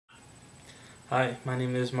Hi, my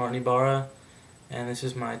name is Martin Ibarra, and this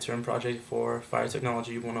is my term project for Fire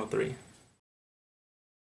Technology 103.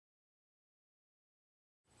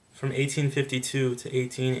 From 1852 to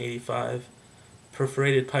 1885,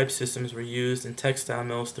 perforated pipe systems were used in textile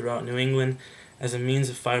mills throughout New England as a means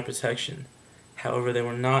of fire protection. However, they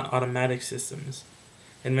were not automatic systems.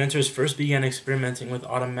 Inventors first began experimenting with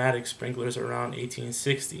automatic sprinklers around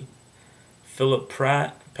 1860. Philip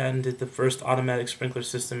Pratt patented the first automatic sprinkler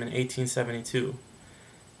system in 1872.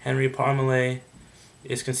 Henry Parmalee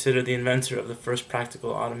is considered the inventor of the first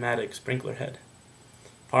practical automatic sprinkler head.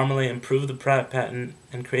 Parmalee improved the Pratt patent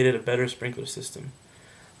and created a better sprinkler system.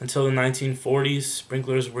 Until the 1940s,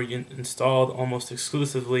 sprinklers were installed almost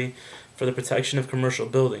exclusively for the protection of commercial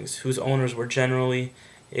buildings, whose owners were generally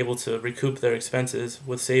able to recoup their expenses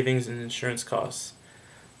with savings in insurance costs.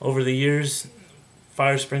 Over the years,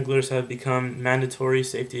 fire sprinklers have become mandatory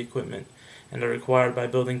safety equipment and are required by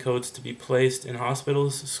building codes to be placed in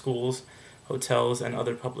hospitals, schools, hotels, and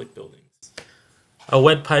other public buildings. A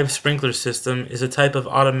wet pipe sprinkler system is a type of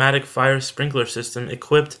automatic fire sprinkler system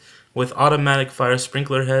equipped with automatic fire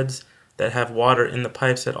sprinkler heads that have water in the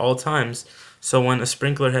pipes at all times, so when a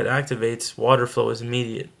sprinkler head activates, water flow is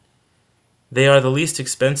immediate. They are the least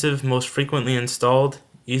expensive, most frequently installed,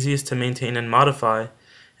 easiest to maintain and modify,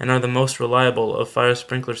 and are the most reliable of fire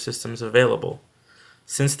sprinkler systems available.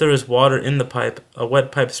 Since there is water in the pipe, a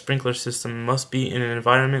wet pipe sprinkler system must be in an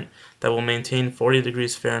environment that will maintain 40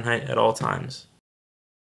 degrees Fahrenheit at all times.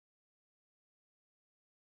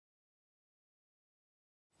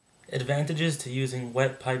 Advantages to using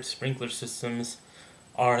wet pipe sprinkler systems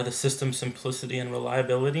are the system simplicity and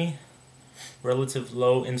reliability, relative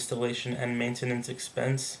low installation and maintenance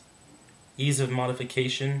expense, ease of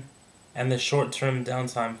modification, and the short-term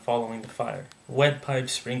downtime following the fire. Wet pipe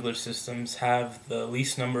sprinkler systems have the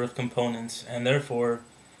least number of components and therefore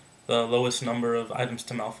the lowest number of items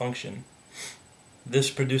to malfunction. This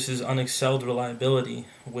produces unexcelled reliability,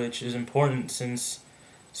 which is important since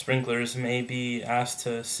sprinklers may be asked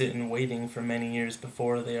to sit in waiting for many years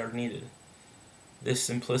before they are needed. This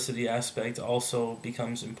simplicity aspect also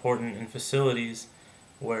becomes important in facilities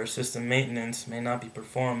where system maintenance may not be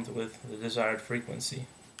performed with the desired frequency.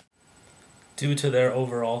 Due to their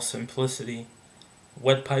overall simplicity,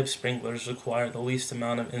 wet pipe sprinklers require the least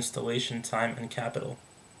amount of installation time and capital.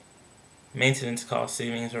 Maintenance cost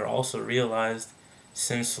savings are also realized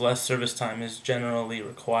since less service time is generally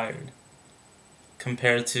required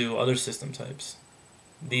compared to other system types.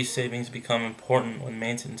 These savings become important when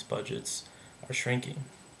maintenance budgets are shrinking.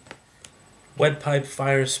 Wet pipe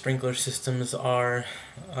fire sprinkler systems are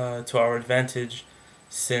to our advantage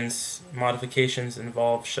since modifications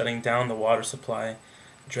involve shutting down the water supply,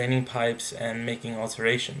 draining pipes, and making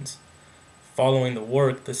alterations. Following the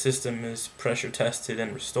work, the system is pressure tested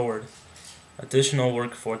and restored. Additional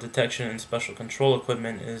work for detection and special control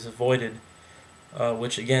equipment is avoided,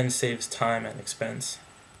 which again saves time and expense.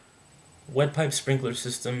 Wet pipe sprinkler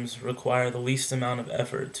systems require the least amount of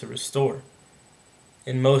effort to restore.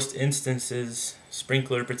 In most instances,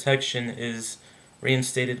 sprinkler protection is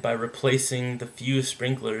reinstated by replacing the fused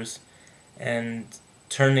sprinklers and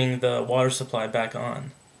turning the water supply back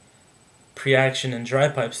on. Pre-action and dry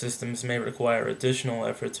pipe systems may require additional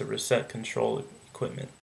effort to reset control equipment.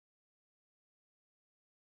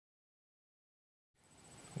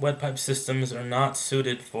 Wet pipe systems are not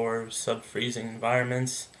suited for sub-freezing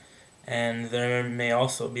environments, and there may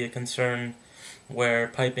also be a concern where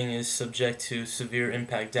piping is subject to severe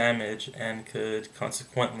impact damage and could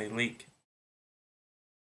consequently leak.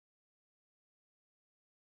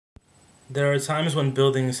 There are times when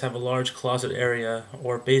buildings have a large closet area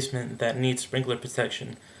or basement that needs sprinkler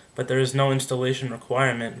protection, but there is no installation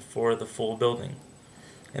requirement for the full building.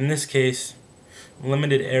 In this case,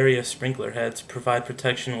 limited area sprinkler heads provide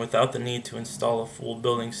protection without the need to install a full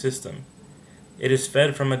building system. It is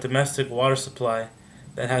fed from a domestic water supply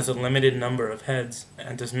that has a limited number of heads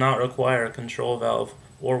and does not require a control valve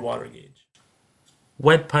or water gauge.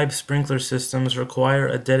 Wet pipe sprinkler systems require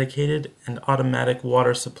a dedicated and automatic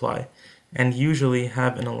water supply and usually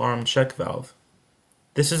have an alarm check valve.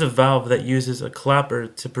 This is a valve that uses a clapper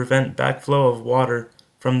to prevent backflow of water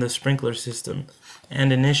from the sprinkler system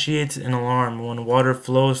and initiates an alarm when water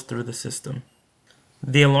flows through the system.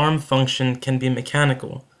 The alarm function can be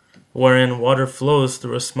mechanical, wherein water flows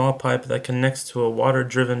through a small pipe that connects to a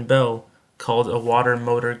water-driven bell called a water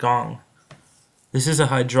motor gong. This is a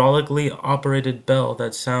hydraulically operated bell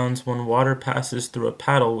that sounds when water passes through a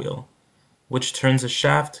paddle wheel, which turns a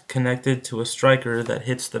shaft connected to a striker that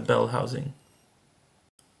hits the bell housing.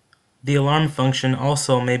 The alarm function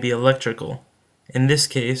also may be electrical. In this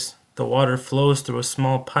case, The water flows through a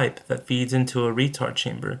small pipe that feeds into a retard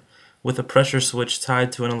chamber, with a pressure switch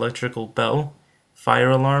tied to an electrical bell, fire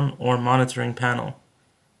alarm, or monitoring panel.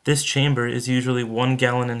 This chamber is usually 1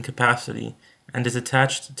 gallon in capacity and is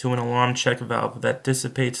attached to an alarm check valve that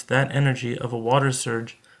dissipates that energy of a water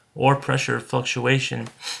surge or pressure fluctuation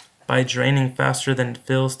by draining faster than it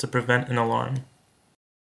fills to prevent an alarm.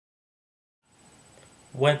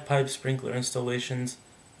 Wet pipe sprinkler installations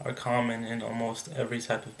are common in almost every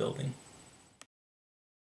type of building.